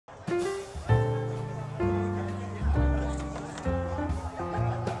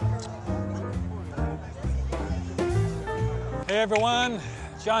Hey everyone,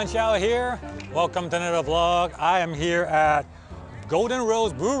 John Chow here. Welcome to another vlog. I am here at Golden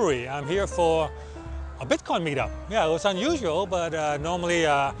Rose Brewery. I'm here for a Bitcoin meetup. Yeah, it was unusual, but normally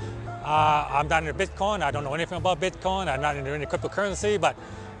I'm not into Bitcoin. I don't know anything about Bitcoin. I'm not into any cryptocurrency, but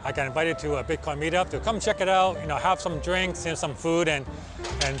I got invited to a Bitcoin meetup to come check it out, have some drinks and some food and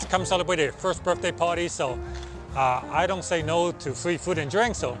come celebrate their first birthday party. So I don't say no to free food and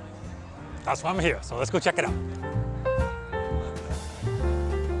drinks, so that's why I'm here. So let's go check it out.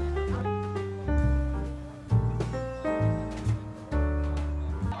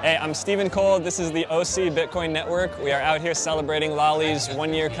 Hey, I'm Stephen Cole. This is the OC Bitcoin Network. We are out here celebrating Lolli's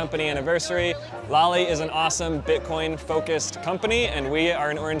one-year company anniversary. Lolli is an awesome Bitcoin-focused company, and we are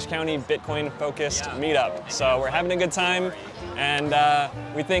an Orange County Bitcoin-focused meetup. So we're having a good time, and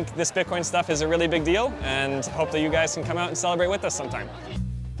we think this Bitcoin stuff is a really big deal, and hope that you guys can come out and celebrate with us sometime.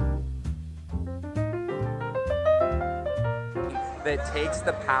 That takes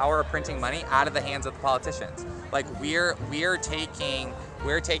the power of printing money out of the hands of the politicians. Like we're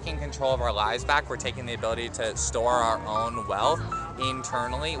taking control of our lives back. We're taking the ability to store our own wealth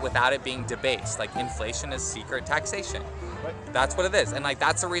internally without it being debased. Like inflation is secret taxation. That's what it is. And like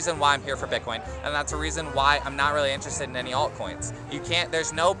that's the reason why I'm here for Bitcoin. And that's the reason why I'm not really interested in any altcoins.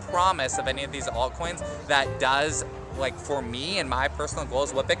 There's no promise of any of these altcoins that does, like for me and my personal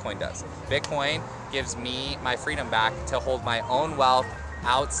goals, what Bitcoin does. Bitcoin gives me my freedom back to hold my own wealth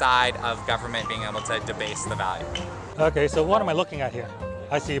outside of government being able to debase the value. Okay, so what am I looking at here?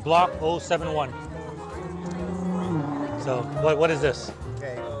 I see block 071. So what is this?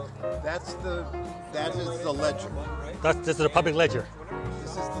 Okay, that is the ledger. This is the public ledger.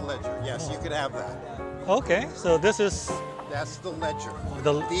 This is the ledger. Yes, you could have that. Okay, so this is. That's the ledger.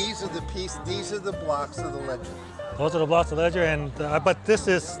 These are the blocks of the ledger. Those are the blocks of the ledger, and but this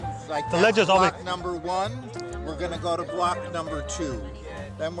is like the ledger's always. Block number 1. We're going to go to block number 2.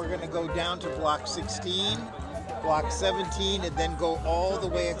 Then we're going to go down to block 16, block 17, and then go all the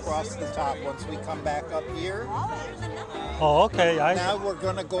way across the top. Once we come back up here. Oh, okay. Now we're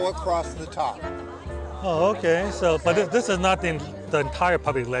going to go across the top. Oh, okay. So, but this is not the entire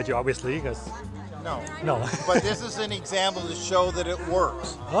public ledger, obviously, because. No. No. But this is an example to show that it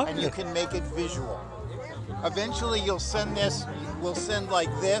works, okay. And you can make it visual. Eventually, we'll send like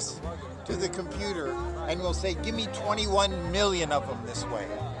this to the computer, and we'll say, give me 21 million of them this way.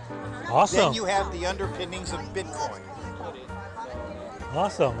 Awesome. Then you have the underpinnings of Bitcoin.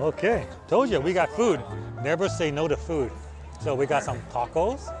 Awesome, okay. Told you, we got food. Never say no to food. So we got some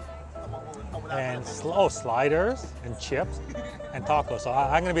tacos, and sliders, and chips, and tacos. So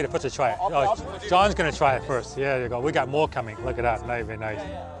I'm gonna be the first to try it. Oh, John's gonna try it first. Yeah, there you go. We got more coming. Look at that, very nice.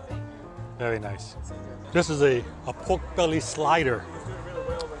 Very nice. This is a pork belly slider.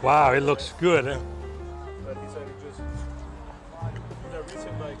 Wow, it looks good.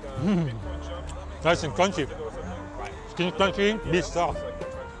 Nice and crunchy. Skin crunchy, beef soft.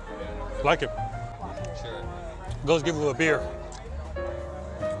 Like it. Goes give you a beer.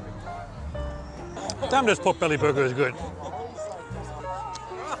 Damn, this pork belly burger is good.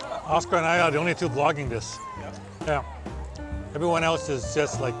 Oscar and I are the only two vlogging this. Yeah. Everyone else is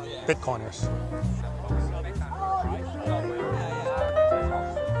just like Bitcoiners.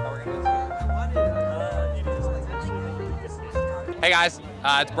 Hey guys,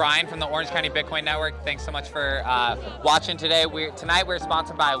 it's Brian from the Orange County Bitcoin Network. Thanks so much for watching today. Tonight we're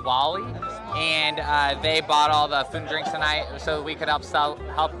sponsored by Lolli, and they bought all the food and drinks tonight so we could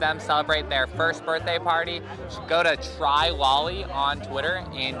help them celebrate their first birthday party. Go to Try Lolli on Twitter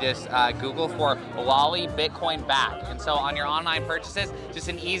and just Google for Lolli Bitcoin Back. And so on your online purchases, just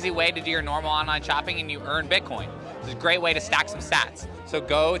an easy way to do your normal online shopping and you earn Bitcoin. It's a great way to stack some sats. So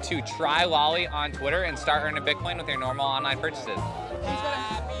go to Try Lolli on Twitter and start earning Bitcoin with your normal online purchases.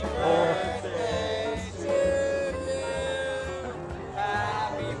 Happy birthday to you.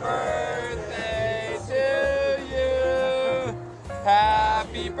 Happy birthday to you.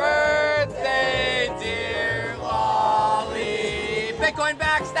 Happy birthday, dear Lolli. Bitcoin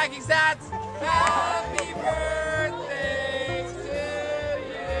back, stacking sats. Happy birthday to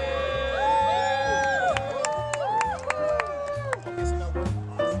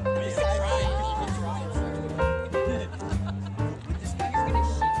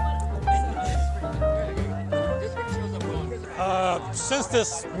Since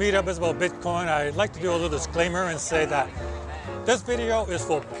this meetup is about Bitcoin, I'd like to do a little disclaimer and say that this video is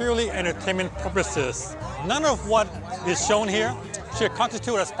for purely entertainment purposes. None of what is shown here should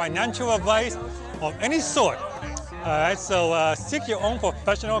constitute as financial advice of any sort. Alright, so seek your own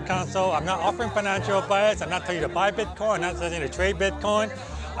professional counsel. I'm not offering financial advice. I'm not telling you to buy Bitcoin. I'm not telling you to trade Bitcoin.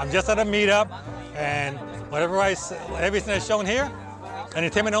 I'm just at a meetup, and everything that's shown here,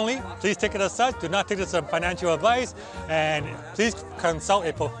 entertainment only. Please take it as such. Do not take this as financial advice, and please consult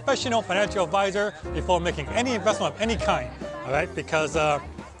a professional financial advisor before making any investment of any kind. All right, because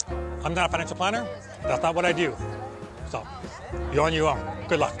I'm not a financial planner. That's not what I do. So, you're on your own.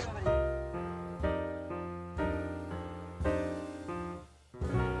 Good luck.